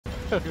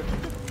ไป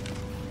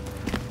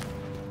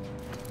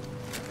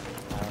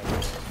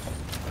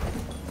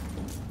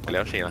แ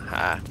ล้วสินะ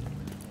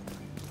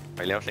ไป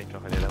แล้วสิก็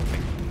ไปแล้วสิ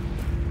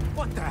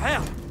What the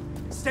hell?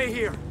 Stay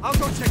here. I'll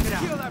go check it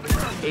out.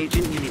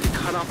 Agent, you need to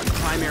cut off the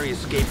primary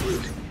escape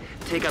route.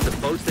 Take out the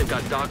boats that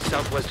got docked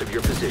southwest of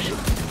your position.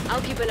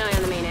 I'll keep an eye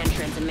on the main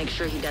entrance and make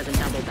sure he doesn't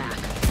double back.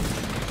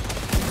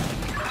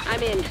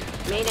 I'm in.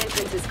 Main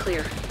entrance is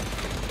clear.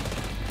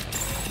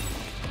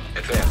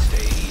 Advanced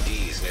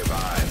AEDs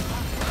nearby.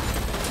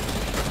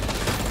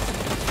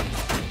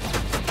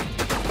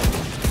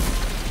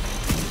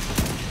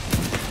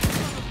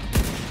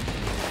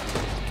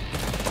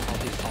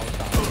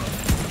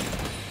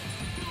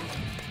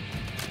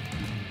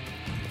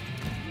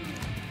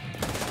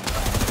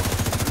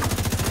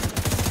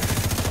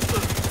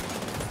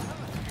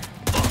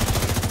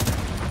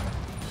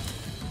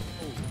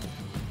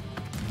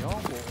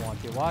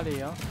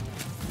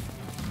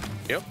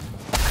 Yep.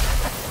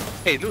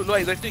 Hey, look,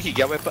 I think he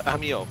got weapon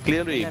ammo.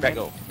 Clearly, back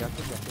go.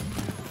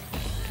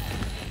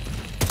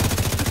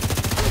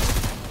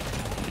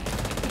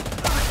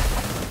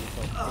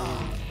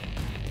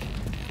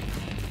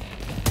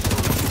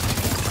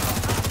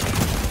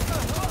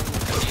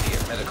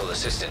 Immediate medical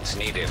assistance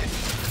needed.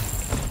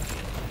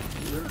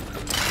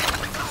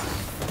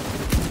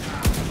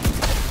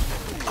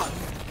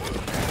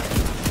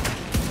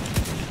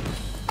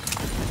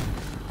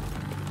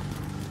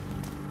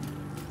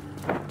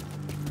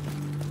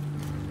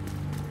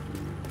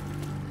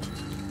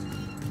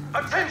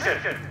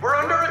 Attention! We're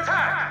under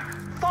attack!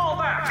 Fall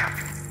back!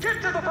 Get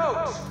to the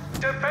boats!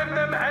 Defend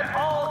them at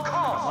all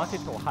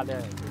costs!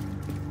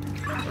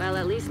 Well,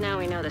 at least now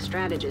we know the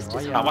strategist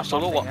is What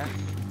solo walk?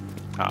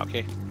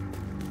 Okay.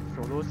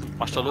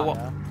 What solo walk?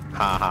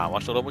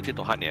 What solo walk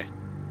ตัวหันเนี่ย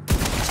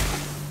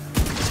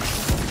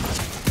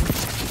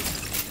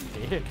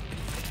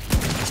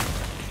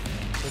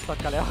ตัด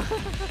กันแล้ว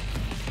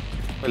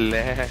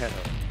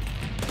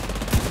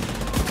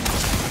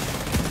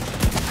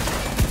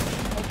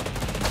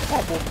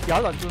有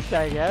人仲射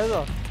嘅喺度。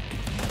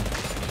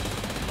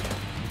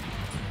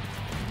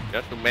เดี๋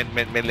ยวเม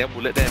นเลี้ยงบุ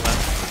ลเลตได้ไหม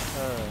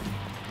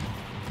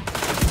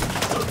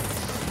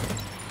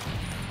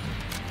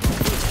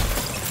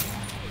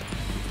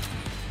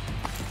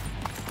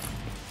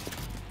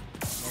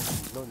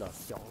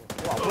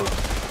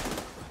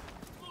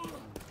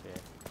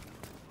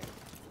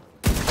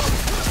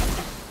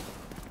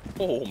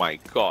Oh my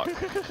god!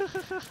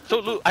 So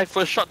look, I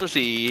first shot to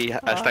see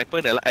a sniper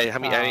เนี่ยละไอ้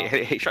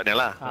headshot เนี่ย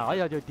ละ我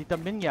有條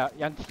determine 有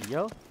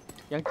條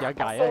有條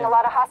解 Seeing a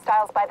lot of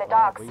hostiles by the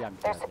docks.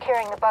 They're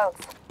securing the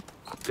boats.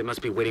 They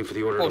must be waiting for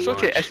the order to launch. Oh, so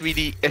okay,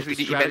 SVD If the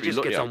strategist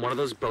gets on one of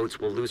those boats,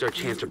 we'll lose our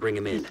chance to bring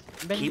him in.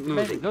 Keep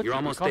moving. You're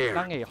almost there.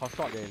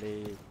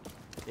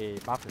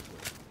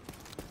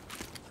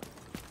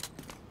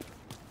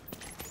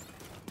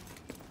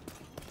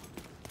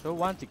 So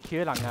one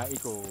secure 能啊，呢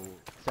個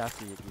實時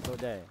見到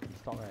啫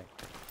，stock 嚟。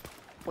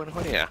本開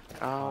啲啊，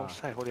哦，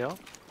曬好了。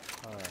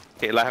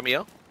其實係咪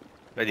有？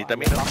你哋得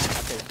咩咯？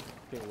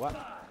幾好啊！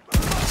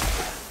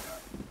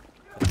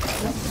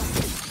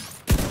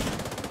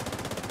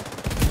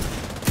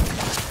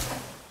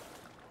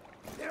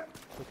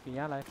出邊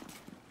啊嚟？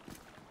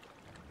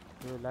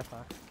要 left 啊！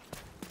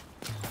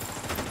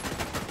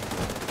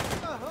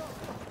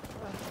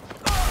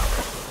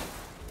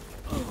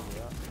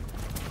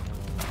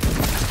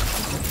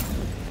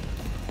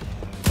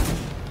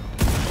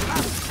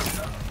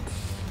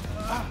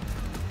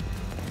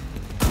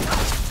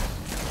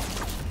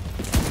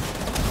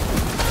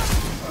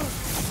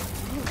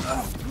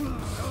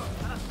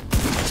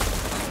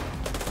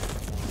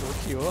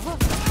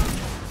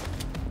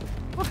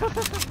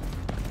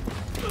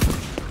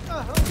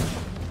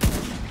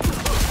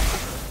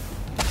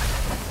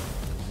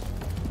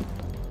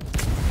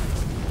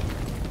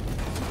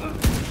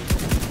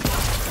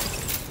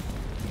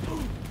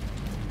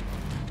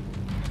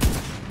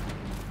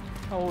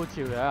好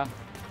潮嘅，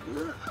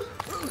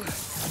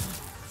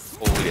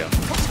好料。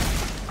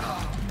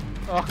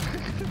哦，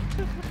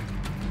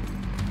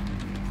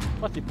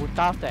我是半打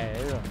蛇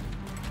喎。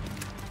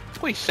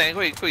佢成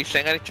喺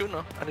啲樽咯，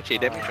喺啲斜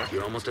頂邊。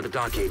You're almost at the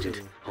dock, agent.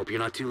 Hope you're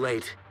not too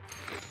late.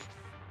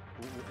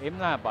 M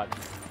啦，but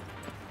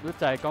如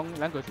就係講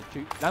兩個是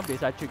最，兩邊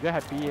係最緊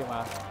係 B 嘅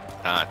嘛。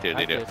啊，對。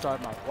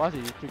我是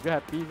最緊係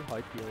B 可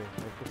以掉嘅，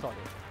冇錯嘅。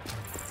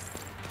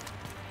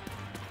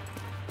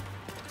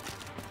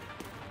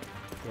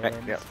Back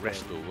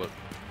rest to work.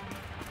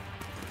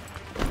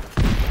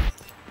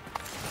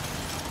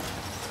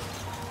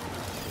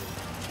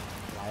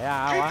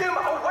 Keep them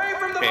away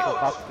from the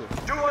boats!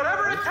 Do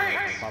whatever it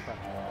takes!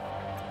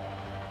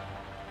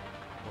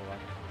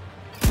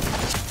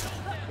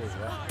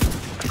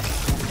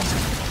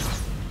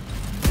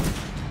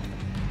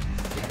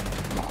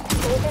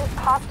 Agents,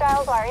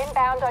 hostiles are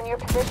inbound on your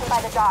position by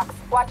the docks.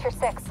 Watch your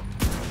 6.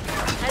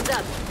 Heads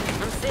up.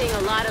 I'm seeing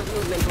a lot of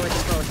movement towards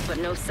the boats, but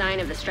no sign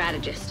of the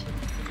strategist.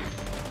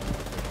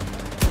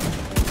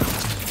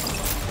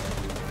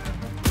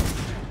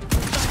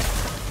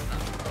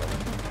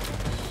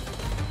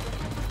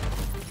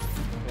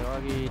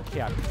 lagi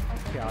check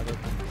được.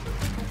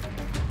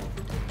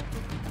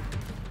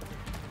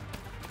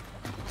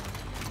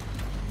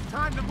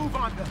 Time to move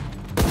on them.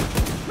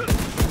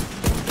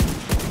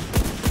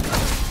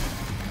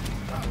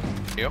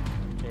 Yep.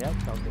 Yeah,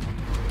 xong rồi.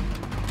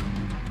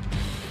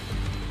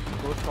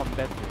 Close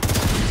combat.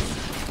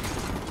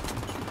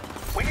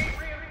 We need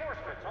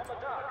reinforcements on the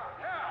dock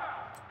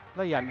now.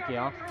 Nó dành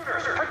kìa.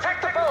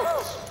 Protect the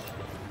boats.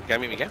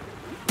 Get me again.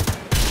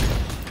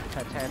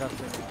 Thay nó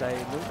đây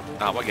nước.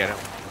 No, what get him?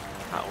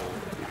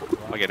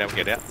 I get him,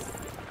 get it.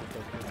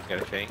 Get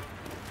it, Shane.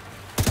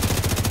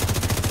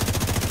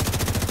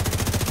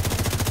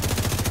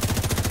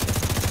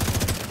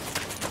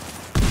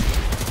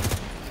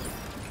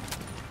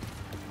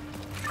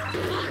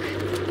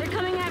 They're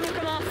coming at me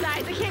from all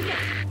sides. I can't get...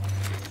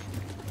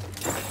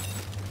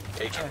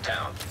 Agent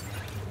down.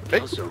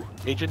 Kelso.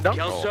 Agent down.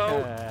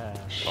 Kelso?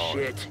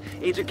 Shit.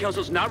 Agent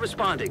Kelso's not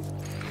responding.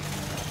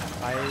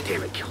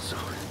 Damn it, Kelso.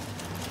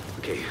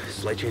 Okay,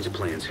 slight change of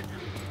plans.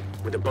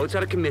 With the boats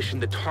out of commission,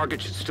 the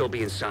target should still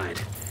be inside.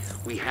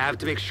 We have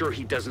to make sure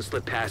he doesn't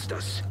slip past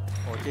us.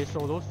 Jase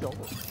solo sổ.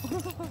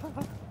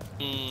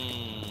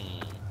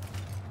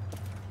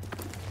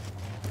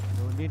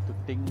 No need to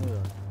think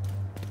nữa.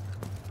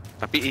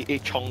 Tapi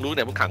chong lu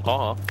này muốn khẳng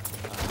khó hả?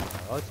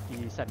 Ở kỳ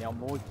sẵn nhau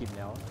môi kìm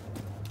nhau.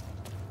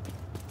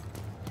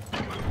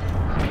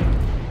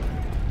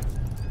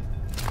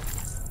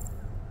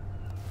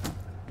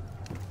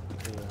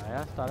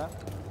 Đấy, start up.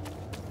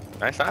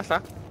 Đấy,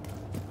 start.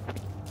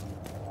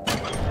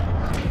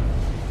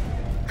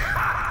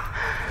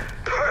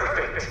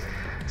 Perfect.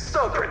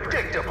 So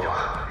predictable.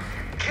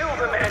 Kill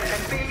them and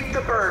feed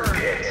the burn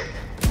pit.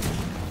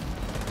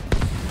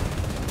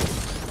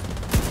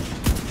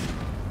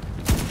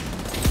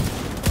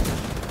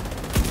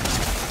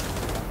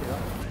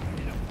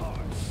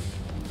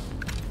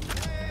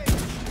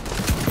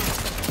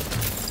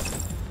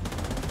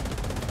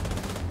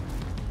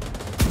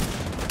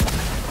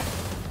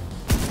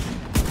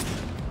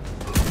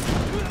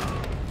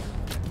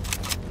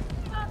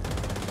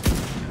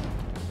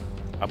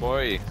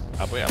 Aboy.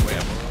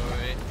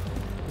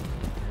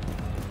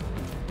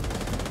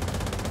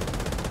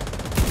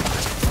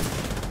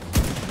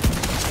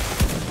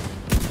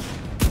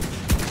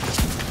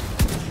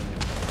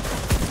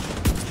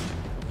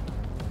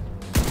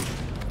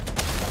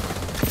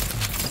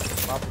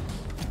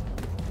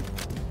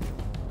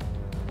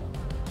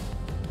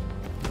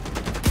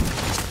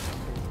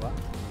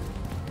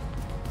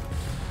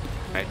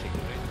 Hai chỉnh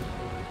đấy.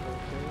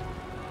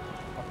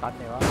 Có tấn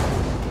này quá.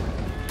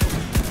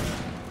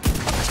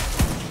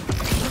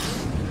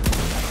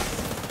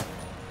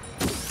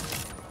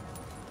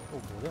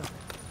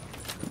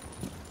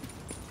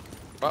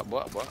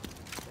 What?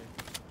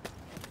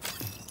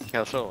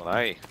 Kelso,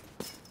 này.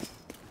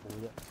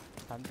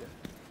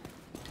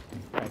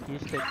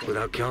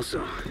 Without Kelso,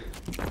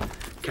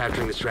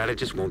 capturing the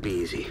strategist won't be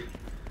easy.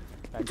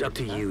 It's up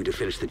to you to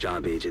finish the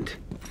job, Agent.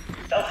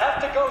 They'll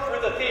have to go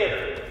through the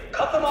theater.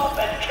 Cut them off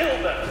and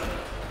kill them.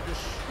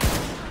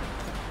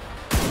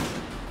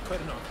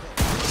 Cutting off.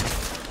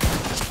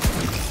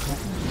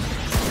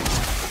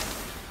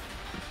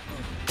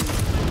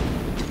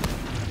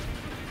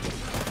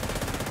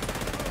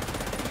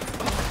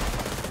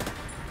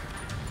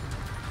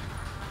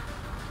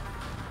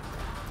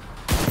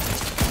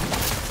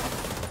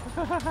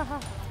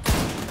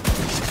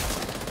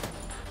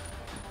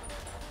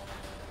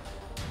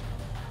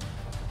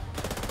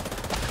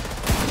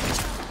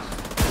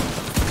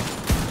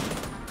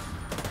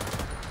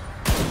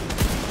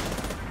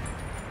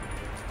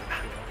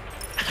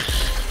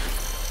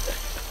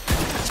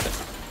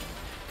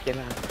 Vậy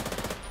là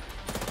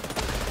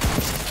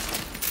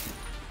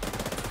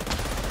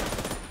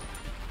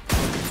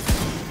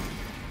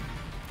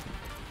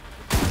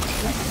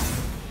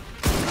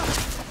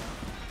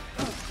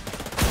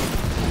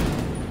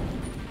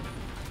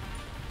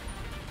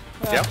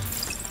Yep.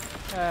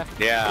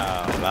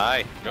 Yeah,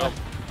 right. Go.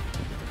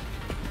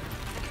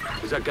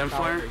 Was that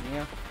gunfire?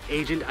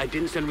 Agent, I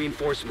didn't send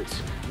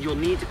reinforcements. You'll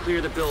need to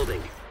clear the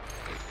building.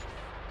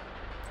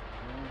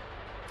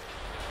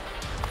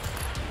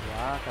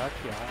 Thả.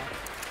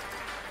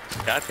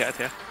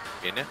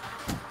 Vậy nè.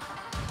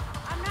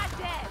 I'm not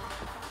dead.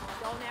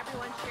 Don't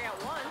everyone share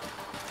at once.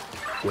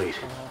 Wait,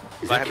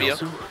 is that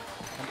Kelso? My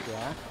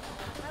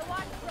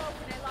watch broke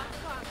and I lost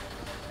comms.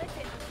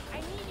 Listen, I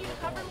need you to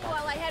cover me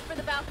while I head for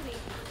the balcony,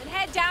 and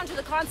head down to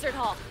the concert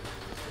hall.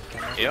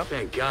 Yep.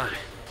 Thank God.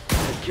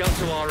 Is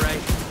Kelso all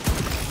right?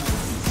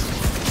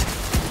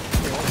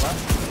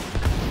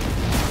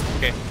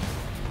 Okay.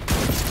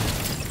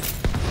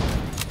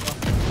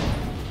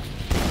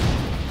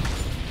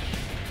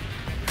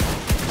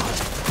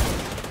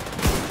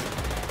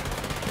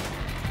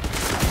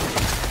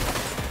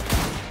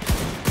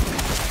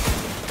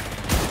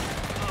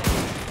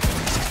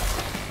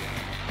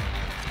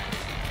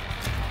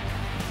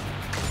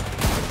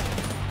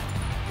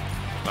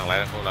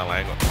 Lần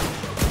lại rồi.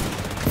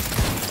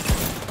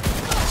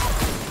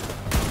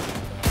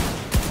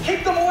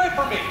 Keep them away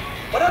from me.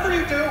 Whatever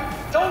you do,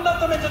 don't let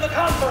them into the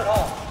concert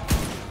hall.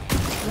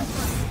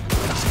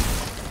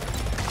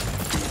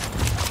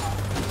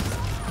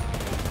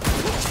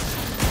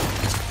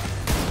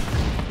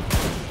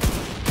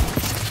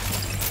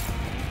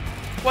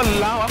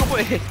 Walau, ako po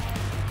eh.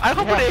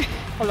 Ako po eh.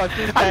 Wala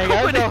轉地Ako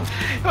po嘅eh.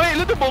喂，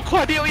你都冇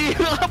跨掉嘢，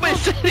我咪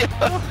死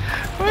了。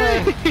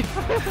喂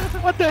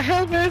 ，What the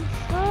hell man？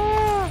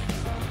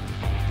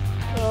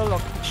 落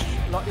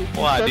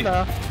哇真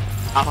啊！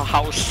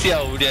好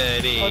笑的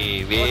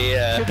你，别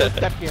啊！出到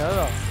隻嘅喺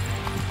度。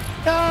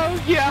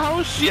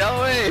好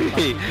笑哎！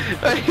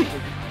哎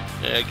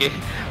，OK，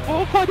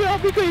我跨掉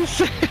邊個意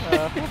思？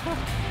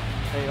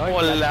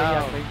我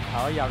啦，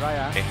好入啦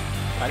呀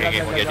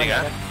！OK，我決定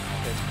啊。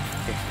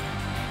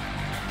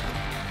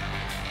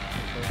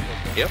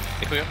Yep,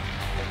 ikut yuk.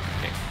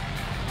 Okay.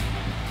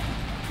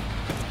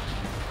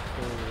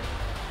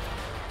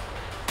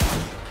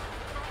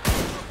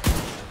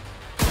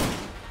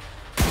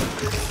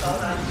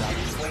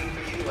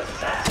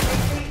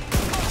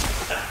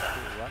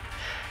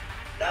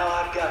 Now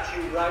I've got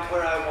you right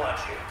where I want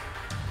you.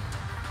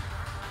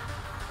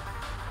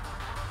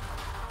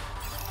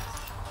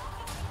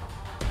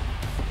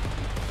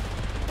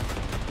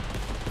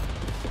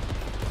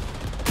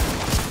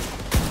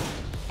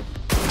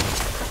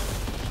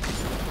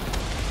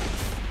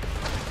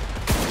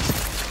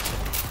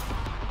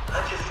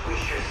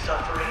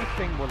 Suffering 並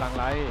冇能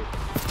力。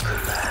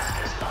 could last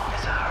as long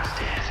as ours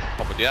did.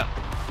 Apa dia?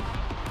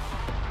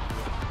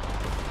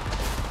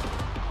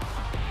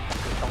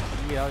 讀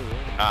紙咯，如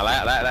啊，嚟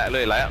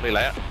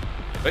啊！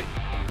喂，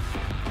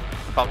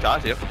爆炸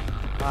少。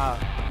啊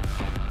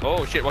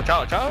Oh shit! Watch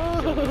out!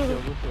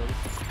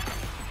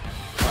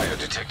 Fire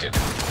detected.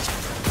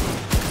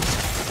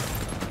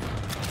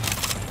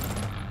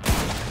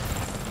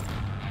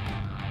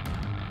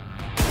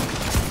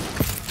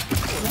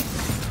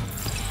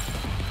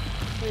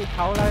 你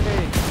頭嚟你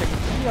食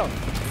豬肉。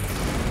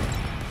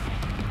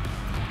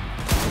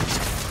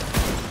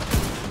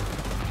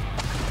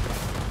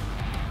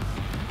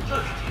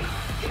 Look at you,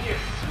 in your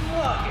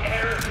smug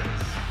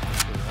arrogance.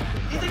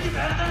 You think you're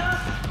better than us?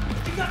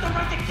 You got the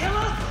right to kill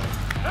us?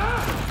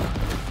 Huh?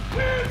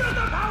 We've got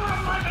the power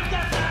of life and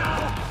death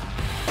now!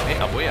 Eh,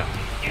 apa ya?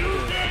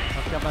 Use it!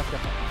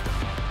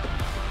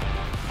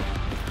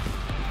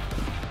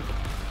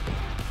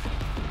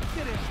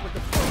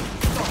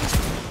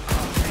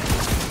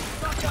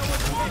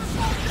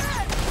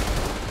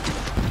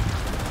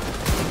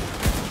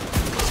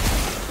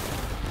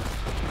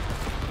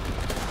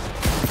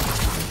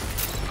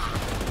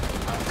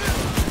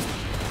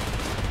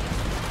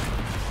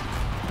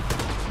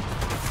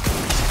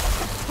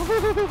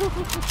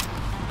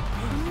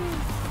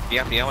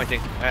 Siap. Diam macam.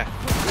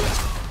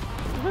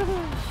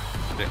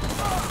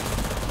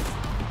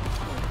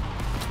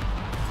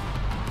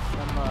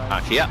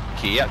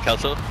 Siap,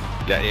 Kelso.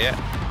 Lihat dia.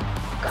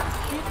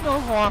 Sino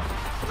mo?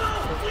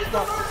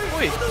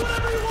 Oi,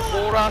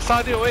我rasa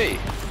dia, weh.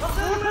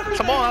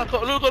 Semua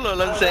kau lu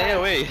leren saya,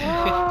 weh.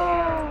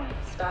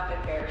 Stop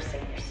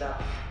embarrassing yourself.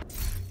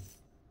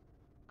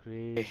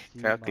 Crazy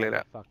saya clear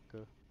dah.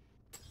 motherfucker.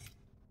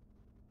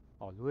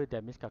 Oh, lu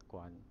damage kat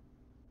kuan.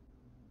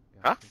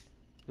 Hah?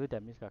 Lu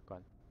damage kat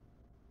kuan.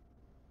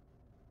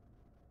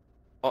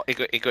 Oh,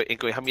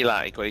 ikut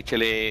Hamila, ikut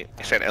actually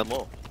San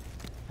Elmo.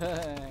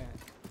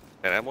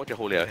 San Elmo 就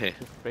好了嘿。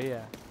飛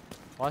啊！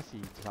我是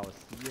壽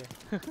司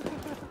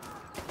啊！